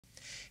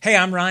Hey,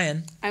 I'm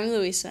Ryan. I'm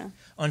Louisa.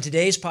 On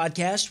today's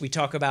podcast, we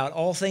talk about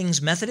all things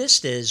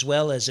Methodist as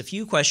well as a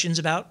few questions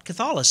about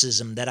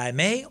Catholicism that I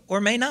may or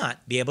may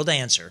not be able to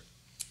answer.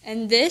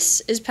 And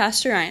this is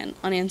Pastor Ryan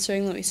on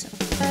Answering Louisa.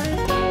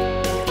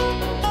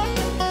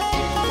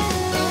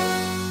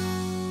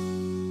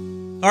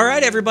 All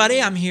right,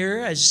 everybody, I'm here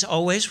as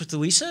always with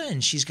Louisa,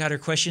 and she's got her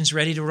questions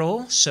ready to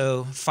roll,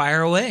 so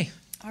fire away.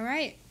 All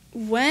right.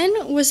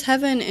 When was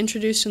heaven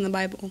introduced in the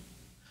Bible?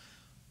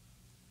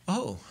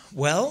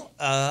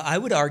 I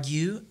would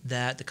argue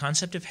that the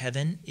concept of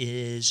heaven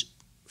is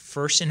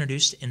first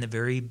introduced in the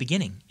very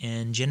beginning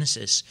in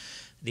Genesis.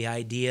 The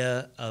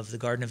idea of the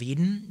Garden of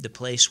Eden, the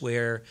place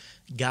where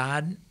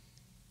God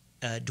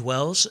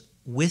dwells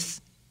with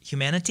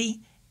humanity,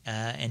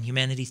 and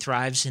humanity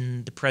thrives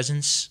in the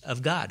presence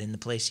of God, in the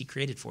place He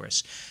created for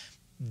us.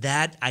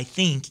 That, I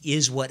think,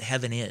 is what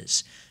heaven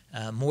is.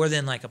 More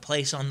than like a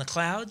place on the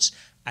clouds,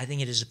 I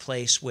think it is a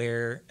place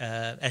where,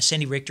 as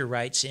Sandy Richter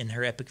writes in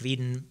her Epic of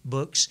Eden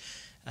books,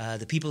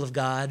 the people of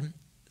God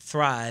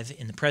thrive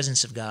in the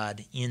presence of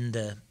God, in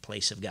the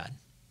place of God.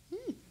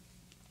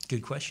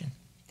 Good question.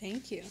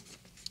 Thank you.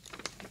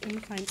 Let me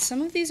find.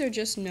 Some of these are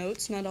just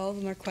notes. Not all of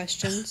them are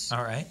questions.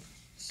 All right.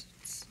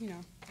 Yeah,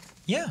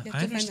 I you have to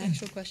understand. find the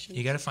actual questions.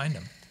 You got to find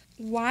them.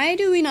 Why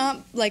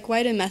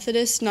do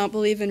Methodists not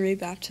believe in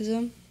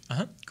rebaptism?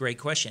 Great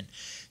question.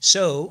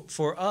 So,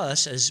 for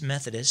us as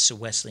Methodists,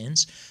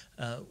 Wesleyans,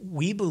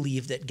 we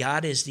believe that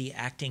God is the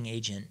acting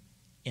agent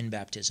in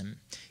baptism.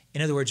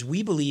 In other words,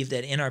 we believe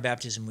that in our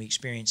baptism we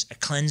experience a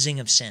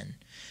cleansing of sin.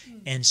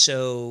 And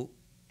so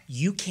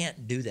you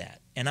can't do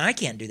that. And I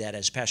can't do that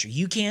as a pastor.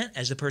 You can't,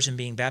 as the person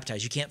being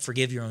baptized, you can't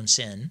forgive your own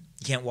sin.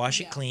 You can't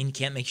wash it clean. You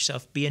can't make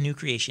yourself be a new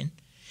creation.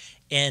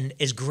 And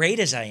as great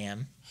as I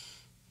am,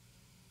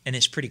 and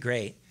it's pretty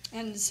great.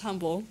 And as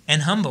humble.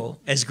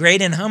 As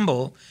great and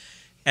humble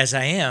as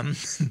I am,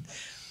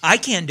 I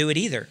can't do it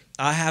either.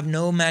 I have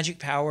no magic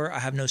power. I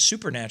have no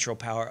supernatural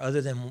power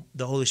other than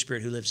the Holy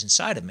Spirit who lives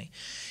inside of me.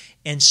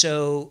 And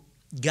so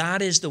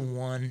God is the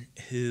one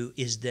who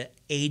is the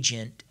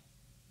agent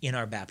in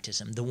our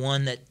baptism, the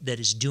one that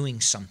is doing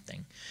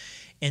something.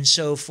 And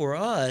so for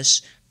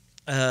us,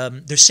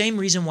 the same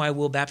reason why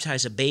we'll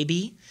baptize a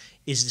baby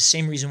is the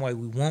same reason why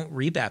we won't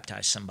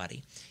rebaptize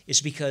somebody.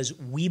 It's because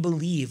we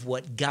believe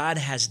what God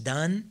has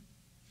done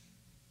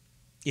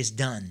is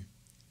done.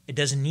 It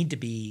doesn't need to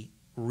be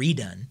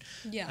redone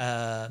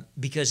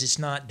because it's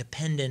not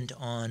dependent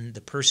on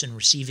the person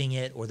receiving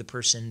it or the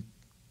person,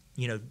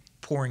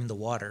 pouring the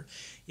water.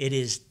 It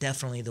is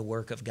definitely the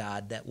work of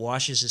God that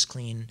washes us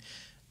clean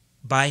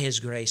by His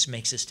grace,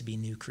 makes us to be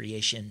new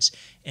creations,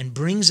 and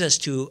brings us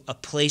to a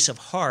place of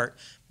heart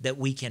that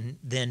we can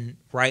then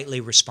rightly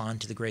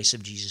respond to the grace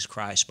of Jesus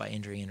Christ by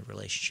entering into a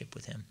relationship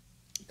with Him.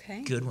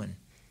 Okay. Good one.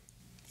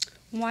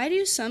 Why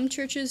do some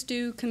churches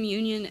do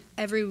communion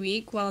every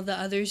week while the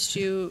others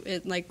do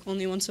it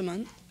only once a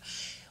month?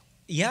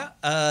 Yeah,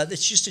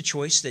 that's just a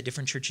choice that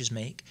different churches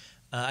make.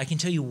 I can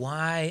tell you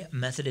why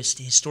Methodists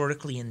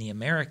historically in the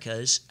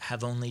Americas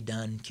have only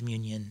done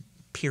communion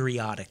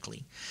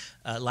periodically,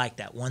 like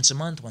that, once a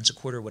month, once a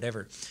quarter,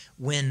 whatever.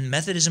 When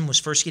Methodism was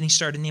first getting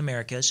started in the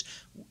Americas,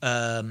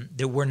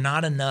 there were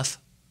not enough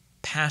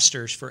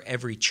pastors for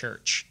every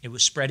church. It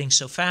was spreading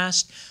so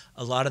fast.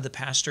 A lot of the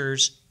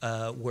pastors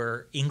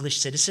were English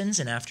citizens,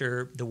 and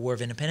after the War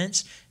of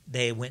Independence,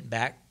 they went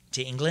back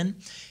to England.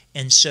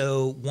 And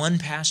so one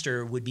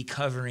pastor would be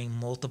covering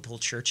multiple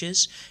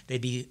churches. They'd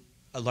be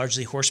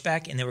largely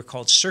horseback, and they were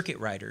called circuit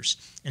riders.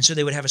 And so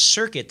they would have a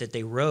circuit that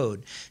they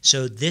rode.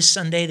 So this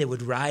Sunday they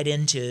would ride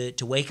into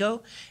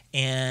Waco,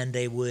 and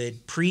they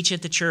would preach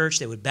at the church.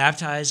 They would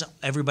baptize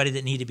everybody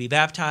that needed to be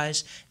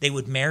baptized. They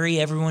would marry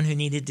everyone who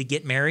needed to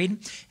get married.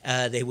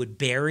 They would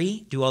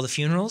bury, do all the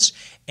funerals,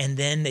 and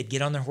then they'd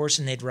get on their horse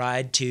and they'd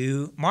ride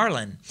to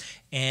Marlin.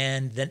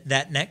 And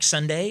that next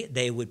Sunday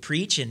they would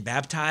preach and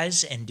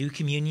baptize and do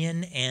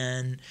communion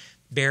and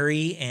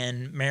bury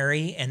and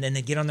marry, and then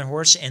they'd get on their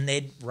horse and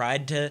they'd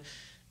ride to,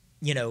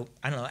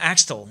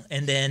 Axtell,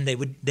 and then they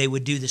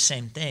would do the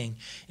same thing.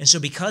 And so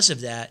because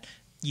of that,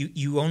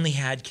 you only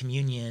had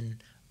communion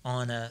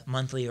on a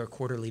monthly or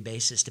quarterly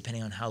basis,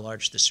 depending on how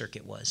large the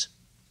circuit was.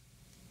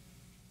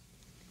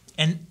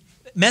 And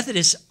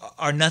Methodists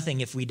are nothing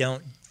if we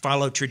don't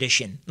follow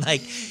tradition.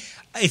 Like,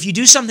 if you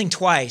do something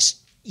twice,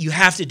 you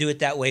have to do it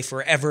that way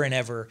forever and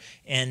ever.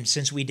 And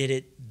since we did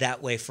it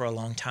that way for a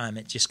long time,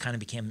 it just kind of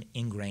became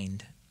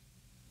ingrained.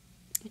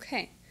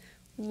 Okay.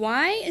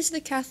 Why is the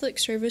Catholic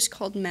service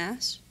called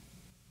Mass?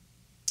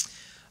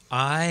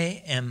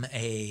 I am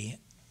a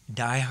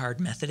diehard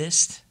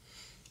Methodist,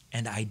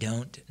 and I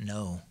don't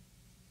know.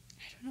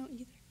 I don't know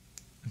either.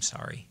 I'm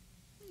sorry.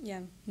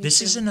 Yeah.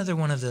 This is another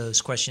one of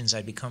those questions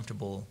I'd be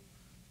comfortable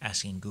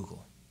asking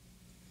Google.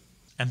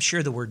 I'm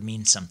sure the word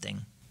means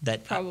something.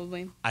 That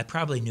probably. I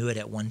probably knew it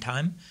at one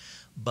time,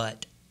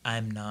 but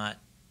I'm not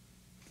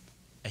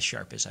as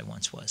sharp as I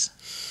once was.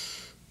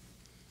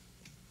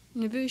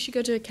 Maybe we should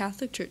go to a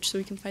Catholic church so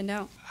we can find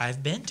out.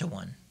 I've been to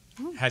one.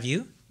 Oh. Have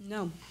you?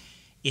 No.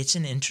 It's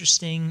an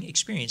interesting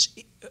experience.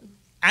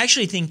 I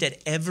actually think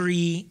that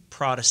every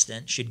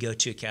Protestant should go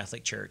to a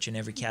Catholic church, and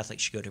every Catholic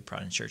should go to a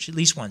Protestant church at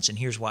least once. And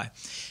here's why: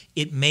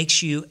 it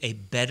makes you a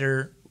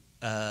better.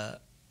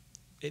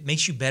 It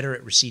makes you better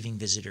at receiving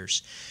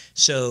visitors.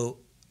 So,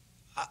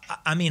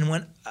 I mean,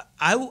 when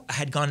I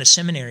had gone to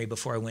seminary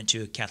before I went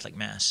to a Catholic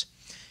Mass.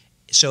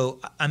 So,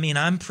 I mean,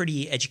 I'm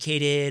pretty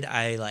educated.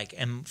 I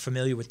am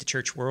familiar with the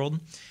church world.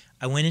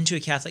 I went into a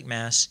Catholic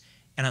Mass,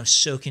 and I was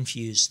so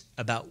confused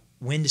about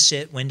when to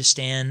sit, when to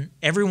stand.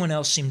 Everyone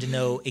else seemed to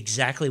know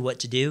exactly what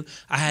to do.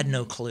 I had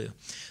no clue.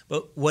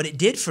 But what it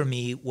did for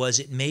me was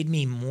it made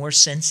me more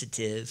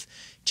sensitive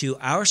to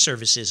our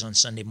services on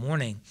Sunday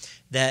morning,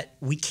 that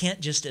we can't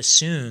just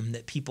assume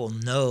that people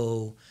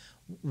know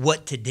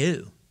what to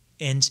do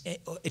and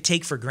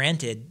take for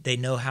granted they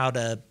know how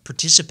to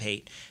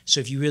participate. So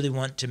if you really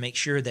want to make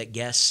sure that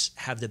guests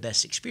have the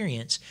best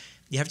experience,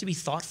 you have to be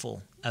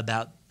thoughtful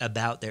about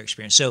their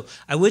experience. So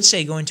I would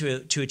say going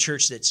to a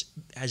church that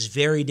has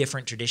very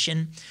different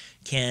tradition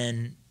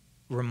can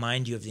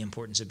remind you of the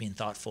importance of being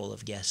thoughtful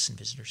of guests and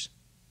visitors.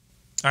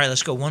 All right,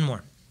 let's go one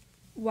more.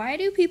 Why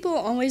do people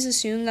always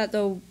assume that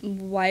the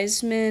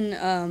wise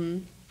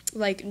men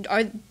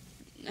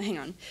hang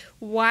on.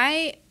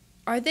 Why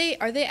are they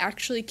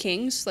actually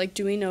kings? Like,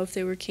 do we know if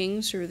they were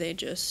kings or are they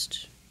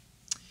just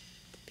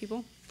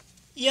people?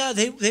 Yeah,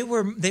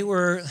 they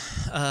were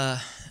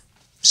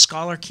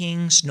scholar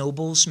kings,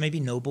 nobles. Maybe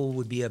noble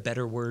would be a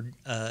better word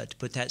to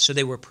put that. So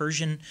they were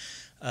Persian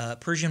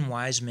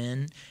wise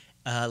men,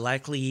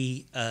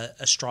 likely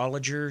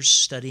astrologers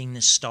studying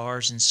the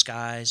stars and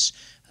skies.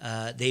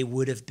 They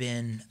would have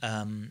been,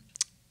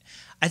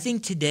 I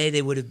think today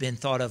they would have been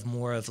thought of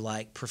more of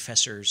like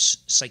professors,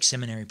 like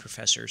seminary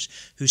professors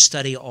who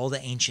study all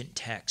the ancient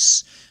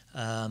texts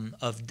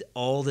of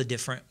all the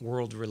different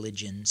world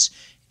religions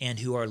and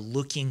who are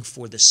looking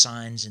for the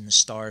signs in the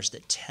stars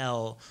that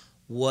tell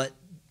what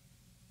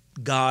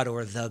God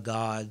or the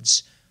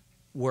gods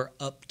were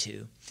up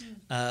to.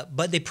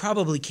 But they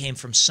probably came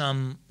from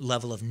some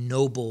level of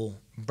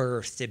noble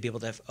birth to be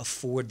able to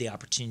afford the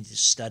opportunity to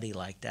study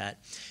like that.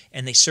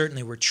 And they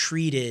certainly were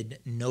treated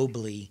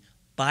nobly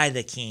by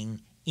the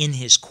king in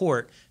his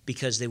court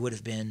because they would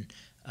have been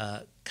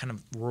kind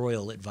of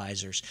royal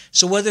advisors.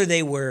 So whether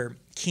they were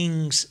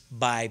kings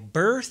by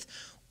birth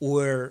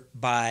or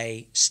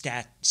by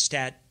stature,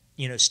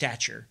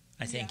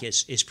 I think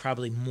is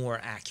probably more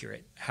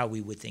accurate how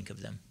we would think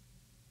of them.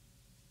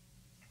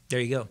 There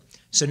you go.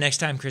 So next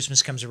time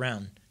Christmas comes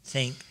around,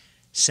 think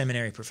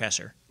seminary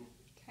professor.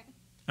 Okay.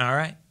 All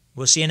right.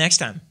 We'll see you next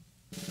time.